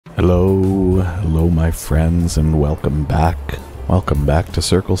Hello my friends, and welcome back. Welcome back to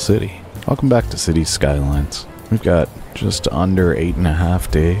Circle City. Welcome back to Cities Skylines. We've got just under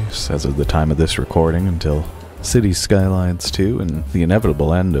 8.5 days as of the time of this recording until Cities Skylines 2 and the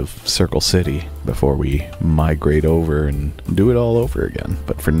inevitable end of Circle City before we migrate over and do it all over again.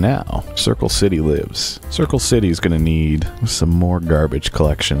 But for now, Circle City lives. Circle City is going to need some more garbage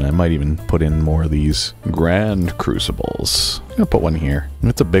collection. I might even put in more of these Grand Crucibles. I'm going to put one here.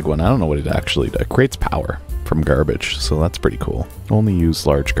 It's a big one. I don't know what it actually does. It creates power from garbage, so that's pretty cool. Only use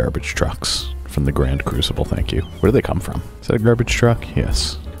large garbage trucks from the Grand Crucible, thank you. Where do they come from? Is that a garbage truck?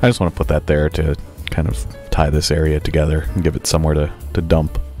 Yes. I just want to put that there to kind of tie this area together and give it somewhere to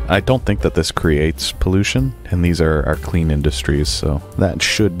dump. I don't think that this creates pollution, and these are our clean industries, so that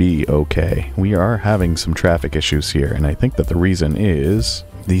should be okay. We are having some traffic issues here, and I think that the reason is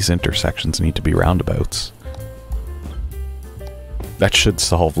these intersections need to be roundabouts. That should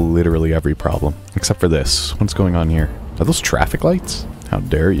solve literally every problem, except for this. What's going on here? Are those traffic lights? How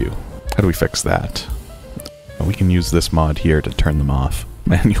dare you? How do we fix that? Oh, we can use this mod here to turn them off.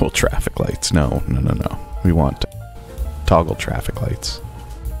 Manual traffic lights. No. We want toggle traffic lights.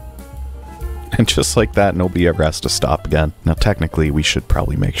 And just like that, nobody ever has to stop again. Now, technically, we should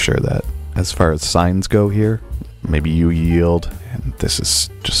probably make sure that as far as signs go here, maybe you yield, and this is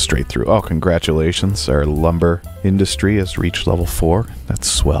just straight through. Oh, congratulations. Our lumber industry has reached level 4. That's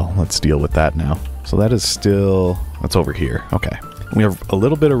swell. Let's deal with that now. So that is still... that's over here. Okay. We have a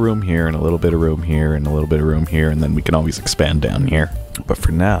little bit of room here, and a little bit of room here, and a little bit of room here, and then we can always expand down here. But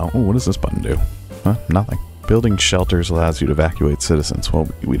for now... oh, what does this button do? Huh? Nothing. Building shelters allows you to evacuate citizens. Well,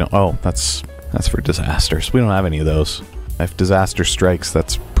 we don't... oh, that's for disasters. We don't have any of those. If disaster strikes,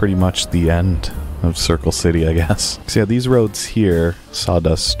 that's pretty much the end of Circle City, I guess. So yeah, these roads here,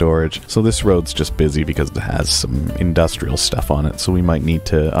 sawdust storage. So this road's just busy because it has some industrial stuff on it. So we might need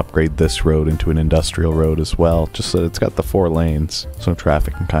to upgrade this road into an industrial road as well, just so that it's got the 4 lanes, so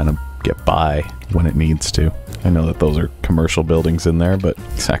traffic can kind of get by when it needs to. I know that those are commercial buildings in there, but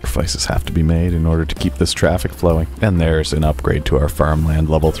sacrifices have to be made in order to keep this traffic flowing. And there's an upgrade to our farmland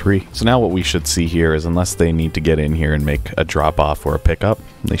level 3. So now what we should see here is, unless they need to get in here and make a drop-off or a pickup,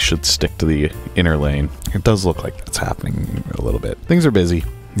 they should stick to the inner lane. It does look like that's happening a little bit. Things are busy.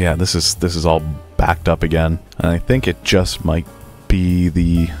 Yeah, this is all backed up again. And I think it just might be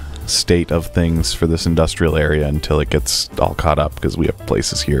the state of things for this industrial area until it gets all caught up, because we have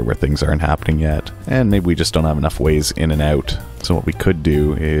places here where things aren't happening yet, and maybe we just don't have enough ways in and out. So what we could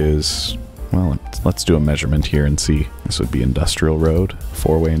do is, well, let's do a measurement here and see. This would be industrial road,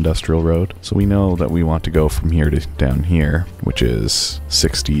 4-way industrial road. So we know that we want to go from here to down here, which is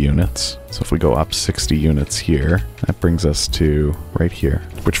 60 units. So if we go up 60 units here, that brings us to right here,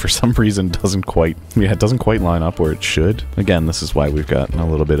 which for some reason doesn't quite line up where it should. Again, this is why we've got a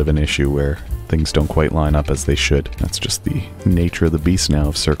little bit of an issue where things don't quite line up as they should. That's just the nature of the beast now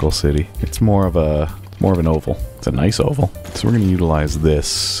of Circle City. It's more of an oval. It's a nice oval. So we're going to utilize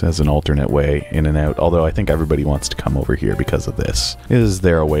this as an alternate way in and out, although I think everybody wants to come over here because of this. Is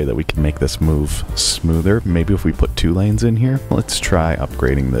there a way that we can make this move smoother? Maybe if we put 2 lanes in here? Let's try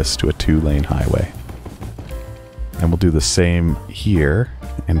upgrading this to a 2-lane highway. And we'll do the same here,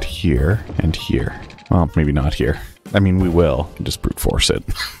 and here, and here. Well, maybe not here. I mean, we will. Just brute force it.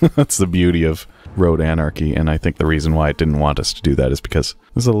 That's the beauty of road anarchy, and I think the reason why it didn't want us to do that is because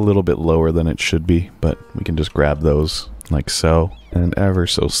it's a little bit lower than it should be, but we can just grab those like so, and ever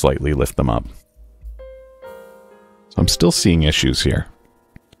so slightly lift them up. So I'm still seeing issues here.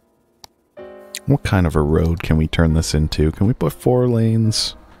 What kind of a road can we turn this into? Can we put 4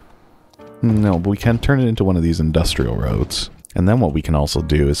 lanes? No, but we can turn it into one of these industrial roads. And then what we can also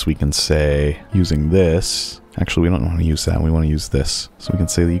do is we can say, using this... actually, we don't want to use that. We want to use this. So we can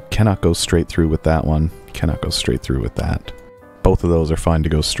say that you cannot go straight through with that one. You cannot go straight through with that. Both of those are fine to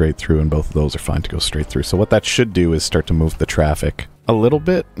go straight through, and both of those are fine to go straight through. So what that should do is start to move the traffic a little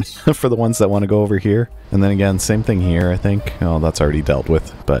bit for the ones that want to go over here. And then again, same thing here, I think. Oh, that's already dealt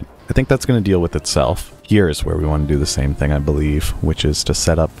with. But I think that's going to deal with itself. Here is where we want to do the same thing, I believe, which is to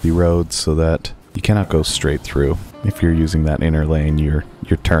set up the roads so that you cannot go straight through. If you're using that inner lane, you're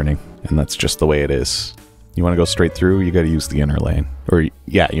turning, and that's just the way it is. You want to go straight through, you got to use the inner lane. Or,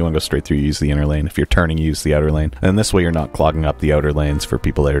 yeah, you want to go straight through, you use the inner lane. If you're turning, you use the outer lane. And this way you're not clogging up the outer lanes for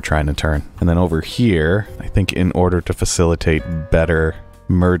people that are trying to turn. And then over here, I think in order to facilitate better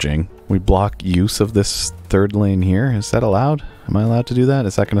merging, we block use of this 3rd lane here. Is that allowed? Am I allowed to do that?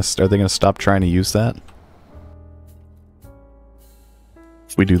 Is that are they going to stop trying to use that?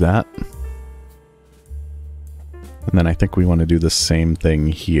 If we do that. And then I think we want to do the same thing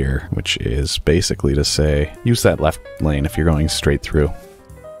here, which is basically to say, use that left lane if you're going straight through.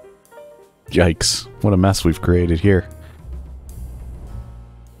 Yikes. What a mess we've created here.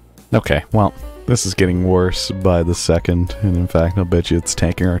 Okay, well, this is getting worse by the second, and in fact, I'll bet you it's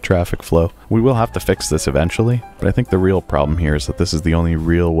tanking our traffic flow. We will have to fix this eventually, but I think the real problem here is that this is the only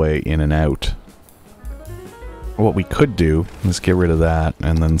real way in and out. What we could do is get rid of that,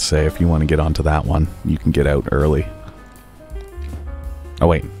 and then say if you want to get onto that one, you can get out early. Oh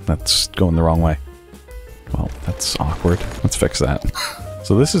wait, that's going the wrong way. Well, that's awkward. Let's fix that.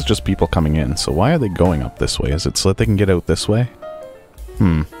 So this is just people coming in, so why are they going up this way? Is it so that they can get out this way?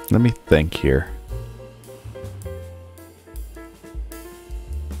 Let me think here.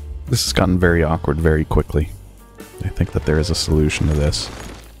 This has gotten very awkward very quickly. I think that there is a solution to this.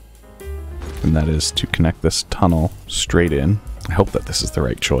 And that is to connect this tunnel straight in. I hope that this is the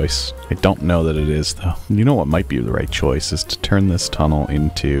right choice. I don't know that it is, though. You know what might be the right choice is to turn this tunnel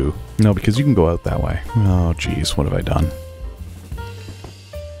into... No, because you can go out that way. Oh, geez, what have I done?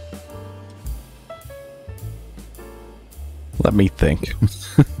 Let me think.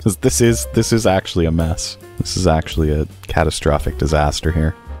 Because this is actually a mess. This is actually a catastrophic disaster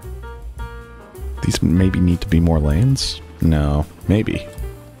here. These maybe need to be more lanes? No, maybe.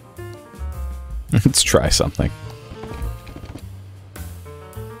 Let's try something.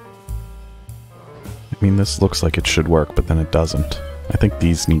 I mean, this looks like it should work, but then it doesn't. I think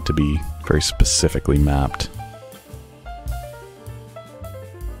these need to be very specifically mapped.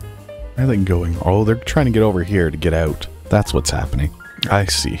 Where are they going? Oh, they're trying to get over here to get out. That's what's happening. I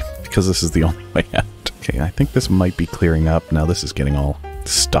see. Because this is the only way out. Okay, I think this might be clearing up. Now this is getting all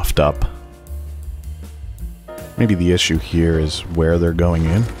stuffed up. Maybe the issue here is where they're going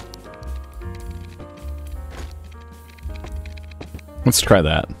in. Let's try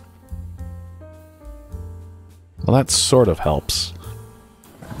that. Well, that sort of helps.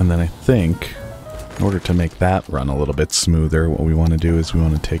 And then I think, in order to make that run a little bit smoother, what we want to do is we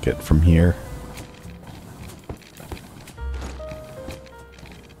want to take it from here.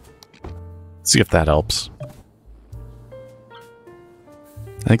 See if that helps.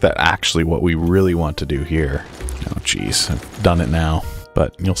 I think that's actually what we really want to do here. Oh, jeez, I've done it now.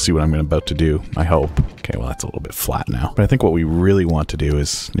 But you'll see what I'm about to do, I hope. Okay, well, that's a little bit flat now. But I think what we really want to do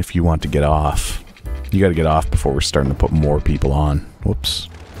is, if you want to get off, you got to get off before we're starting to put more people on. Whoops.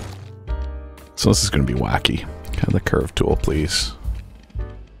 So this is going to be wacky. Have the curve tool, please.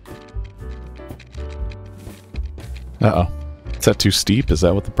 Uh-oh. Is that too steep? Is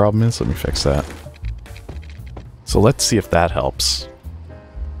that what the problem is? Let me fix that. So let's see if that helps.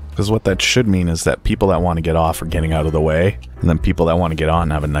 Because what that should mean is that people that want to get off are getting out of the way, and then people that want to get on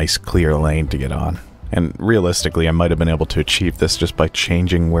have a nice clear lane to get on. And realistically, I might have been able to achieve this just by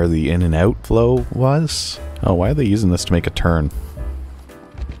changing where the in and out flow was. Oh, why are they using this to make a turn?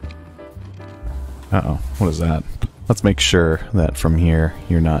 Uh-oh, what is that? Let's make sure that from here,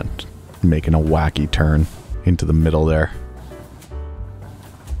 you're not making a wacky turn into the middle there.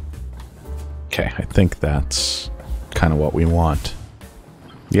 Okay, I think that's kind of what we want.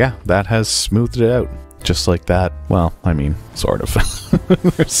 Yeah, that has smoothed it out. Just like that. Well, I mean, sort of.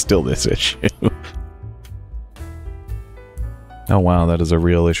 There's still this issue. Oh wow, that is a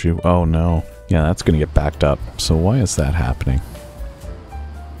real issue. Oh no. Yeah, that's going to get backed up. So why is that happening?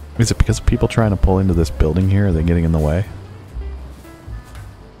 Is it because of people trying to pull into this building here? Are they getting in the way?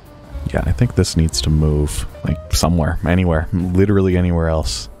 Yeah, I think this needs to move. Like, somewhere. Anywhere. Literally anywhere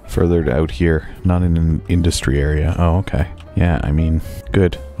else. Further out here. Not in an industry area. Oh, okay. Yeah, I mean,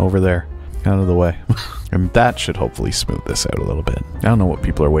 good. Over there. Out of the way. And that should hopefully smooth this out a little bit. I don't know what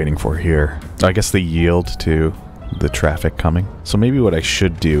people are waiting for here. I guess they yield to the traffic coming. So maybe what I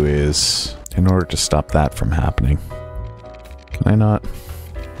should do is, in order to stop that from happening, can I not?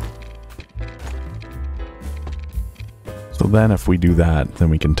 So then if we do that, then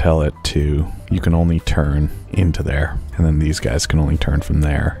we can tell it to, you can only turn into there. And then these guys can only turn from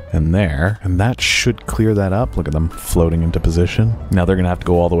there and there. And that should clear that up. Look at them floating into position. Now they're going to have to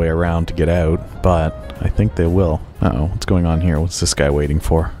go all the way around to get out, but I think they will. Uh-oh, what's going on here? What's this guy waiting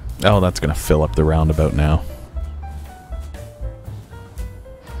for? Oh, that's going to fill up the roundabout now.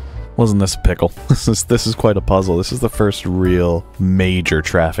 Wasn't this a pickle? This is quite a puzzle. This is the first real major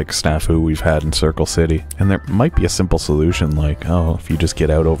traffic snafu we've had in Circle City. And there might be a simple solution like, oh, if you just get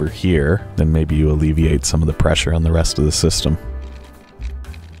out over here, then maybe you alleviate some of the pressure on the rest of the system.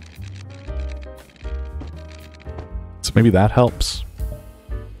 So maybe that helps.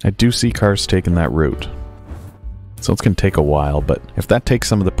 I do see cars taking that route. So it's going to take a while, but if that takes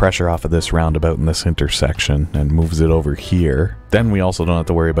some of the pressure off of this roundabout in this intersection and moves it over here, then we also don't have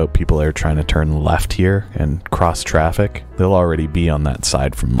to worry about people that are trying to turn left here and cross traffic. They'll already be on that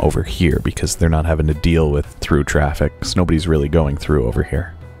side from over here because they're not having to deal with through traffic, because nobody's really going through over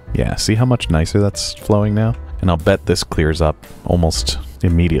here. Yeah, see how much nicer that's flowing now? And I'll bet this clears up almost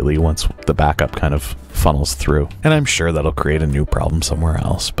immediately once the backup kind of funnels through. And I'm sure that'll create a new problem somewhere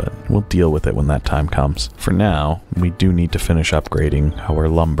else, but we'll deal with it when that time comes. For now, we do need to finish upgrading our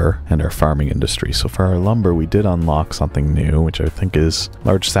lumber and our farming industry. So for our lumber, we did unlock something new, which I think is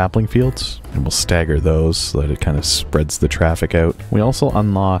large sapling fields, and we'll stagger those so that it kind of spreads the traffic out. We also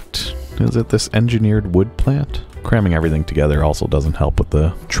unlocked, is it this engineered wood plant? Cramming everything together also doesn't help with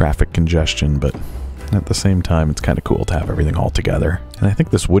the traffic congestion, but at the same time, it's kind of cool to have everything all together. And I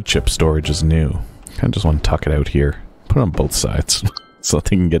think this wood chip storage is new. I kind of just want to tuck it out here. Put it on both sides so that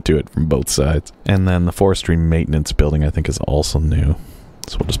they can get to it from both sides. And then the forestry maintenance building I think is also new.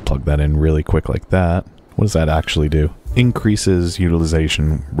 So we'll just plug that in really quick like that. What does that actually do? Increases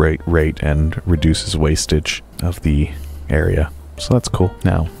utilization rate and reduces wastage of the area. So that's cool.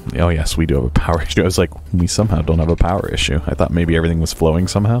 Now, oh yes, we do have a power issue. I was like, we somehow don't have a power issue. I thought maybe everything was flowing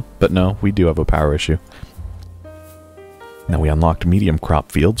somehow. But no, we do have a power issue. Now we unlocked medium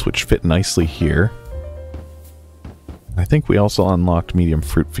crop fields, which fit nicely here. I think we also unlocked medium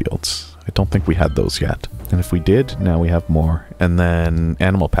fruit fields. I don't think we had those yet. And if we did, now we have more. And then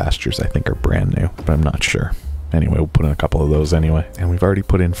animal pastures, I think, are brand new, but I'm not sure. Anyway, we'll put in a couple of those anyway. And we've already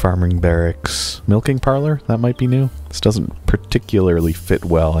put in farming barracks. Milking parlor, that might be new. This doesn't particularly fit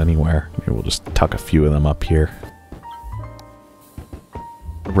well anywhere. Maybe we'll just tuck a few of them up here.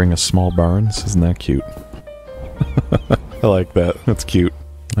 Ring of small barns, isn't that cute? I like that, that's cute.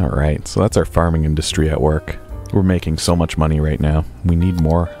 Alright, so that's our farming industry at work. We're making so much money right now. We need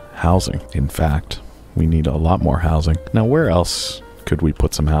more housing, in fact. We need a lot more housing. Now where else could we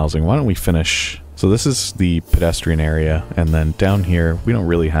put some housing? Why don't we finish... So this is the pedestrian area, and then down here, we don't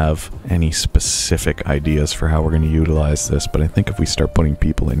really have any specific ideas for how we're going to utilize this, but I think if we start putting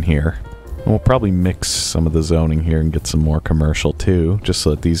people in here, and we'll probably mix some of the zoning here and get some more commercial too, just so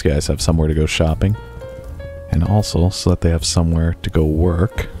that these guys have somewhere to go shopping, and also so that they have somewhere to go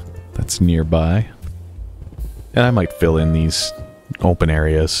work that's nearby. And I might fill in these open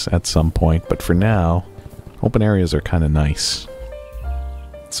areas at some point, but for now, open areas are kind of nice,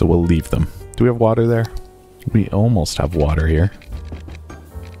 so we'll leave them. Do we have water there? We almost have water here.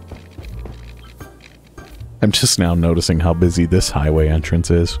 I'm just now noticing how busy this highway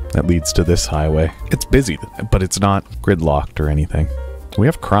entrance is that leads to this highway. It's busy, but it's not gridlocked or anything. We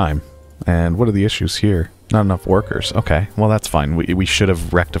have crime. And what are the issues here? Not enough workers. Okay, well that's fine. We should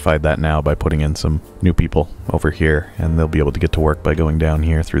have rectified that now by putting in some new people over here, and they'll be able to get to work by going down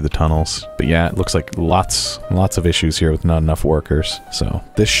here through the tunnels. But yeah, it looks like lots of issues here with not enough workers. So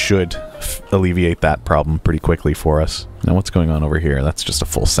this should alleviate that problem pretty quickly for us. Now what's going on over here? That's just a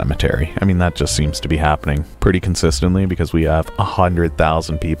full cemetery. I mean, that just seems to be happening pretty consistently because we have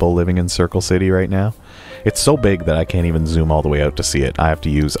 100,000 people living in Circle City right now. It's so big that I can't even zoom all the way out to see it. I have to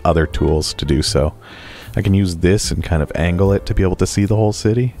use other tools to do so. I can use this and kind of angle it to be able to see the whole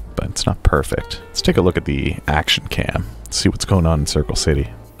city, but it's not perfect. Let's take a look at the action cam, see what's going on in Circle City.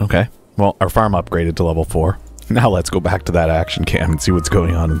 Okay, well, our farm upgraded to level 4. Now let's go back to that action cam and see what's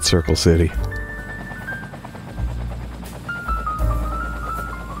going on in Circle City.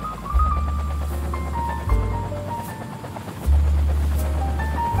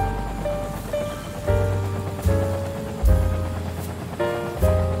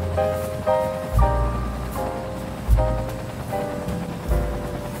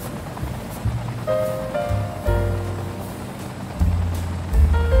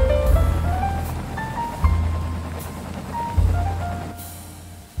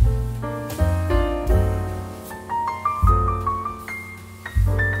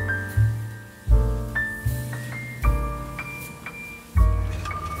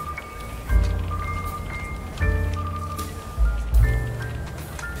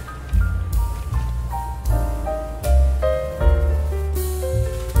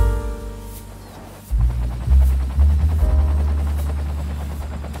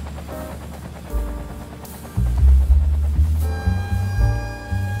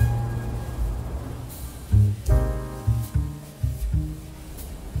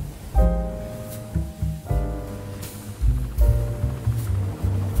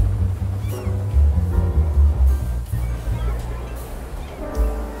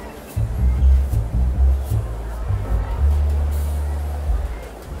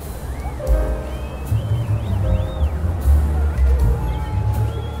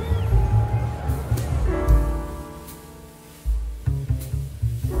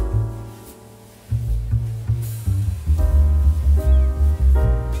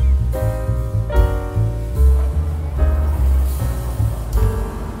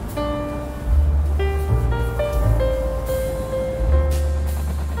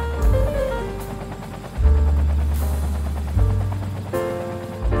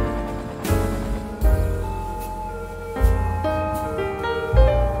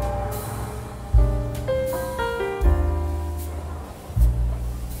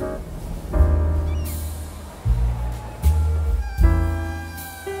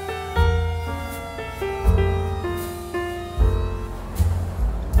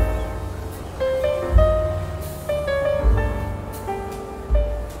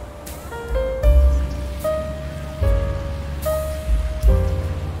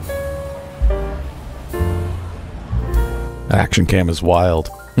 Action cam is wild.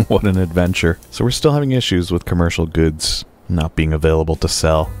 What an adventure. So we're still having issues with commercial goods not being available to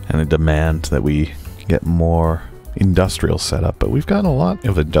sell, and a demand that we get more industrial setup, but we've got a lot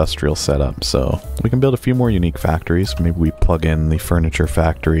of industrial setup, so we can build a few more unique factories. Maybe we plug in the furniture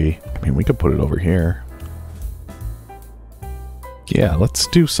factory. I mean, we could put it over here. Yeah, let's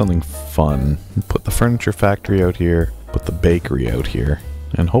do something fun. Put the furniture factory out here, put the bakery out here,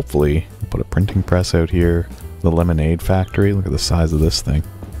 and hopefully put a printing press out here. The lemonade factory, look at the size of this thing.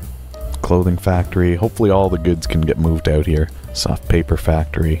 Clothing factory, hopefully all the goods can get moved out here. Soft paper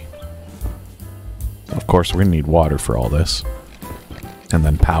factory. Of course, we're gonna need water for all this. And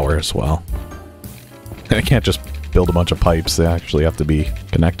then power as well. And I can't just build a bunch of pipes, they actually have to be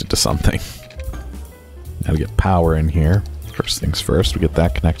connected to something. Now we get power in here. First things first, we get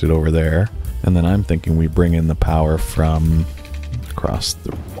that connected over there. And then I'm thinking we bring in the power from across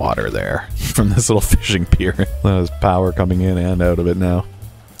the water there. From this little fishing pier. There's power coming in and out of it now.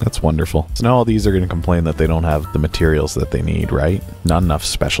 That's wonderful. So now all these are going to complain that they don't have the materials that they need, right? Not enough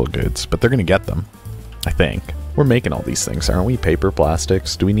special goods, but they're going to get them. I think. We're making all these things, aren't we? Paper,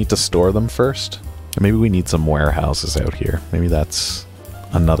 plastics. Do we need to store them first? Or maybe we need some warehouses out here. Maybe that's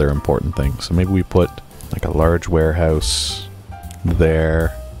another important thing. So maybe we put like a large warehouse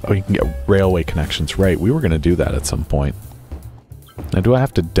there. Oh, you can get railway connections. Right, we were going to do that at some point. Now, do I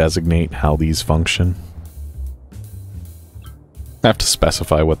have to designate how these function? I have to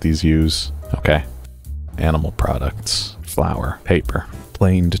specify what these use. Okay. Animal products, flour, paper,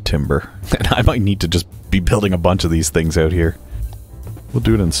 planed timber. And I might need to just be building a bunch of these things out here. We'll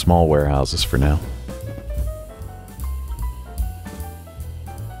do it in small warehouses for now.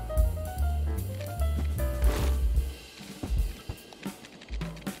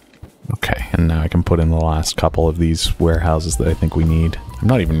 Okay, and now I can put in the last couple of these warehouses that I think we need. I'm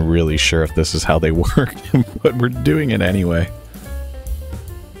not even really sure if this is how they work, but we're doing it anyway.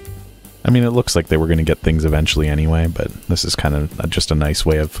 I mean, it looks like they were going to get things eventually anyway, but this is kind of just a nice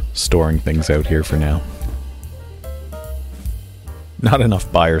way of storing things out here for now. Not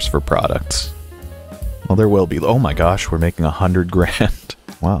enough buyers for products. Well, there will be. Oh my gosh, we're making 100 grand.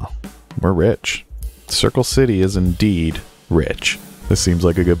 Wow, we're rich. Circle City is indeed rich. This seems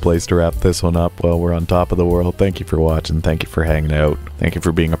like a good place to wrap this one up. Well, we're on top of the world. Thank you for watching. Thank you for hanging out. Thank you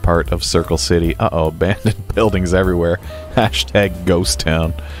for being a part of Circle City. Uh-oh, abandoned buildings everywhere. Hashtag ghost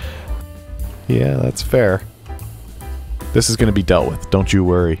town. Yeah, that's fair. This is going to be dealt with. Don't you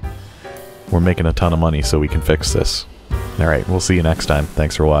worry. We're making a ton of money so we can fix this. Alright, we'll see you next time.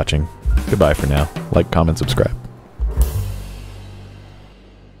 Thanks for watching. Goodbye for now. Like, comment, subscribe.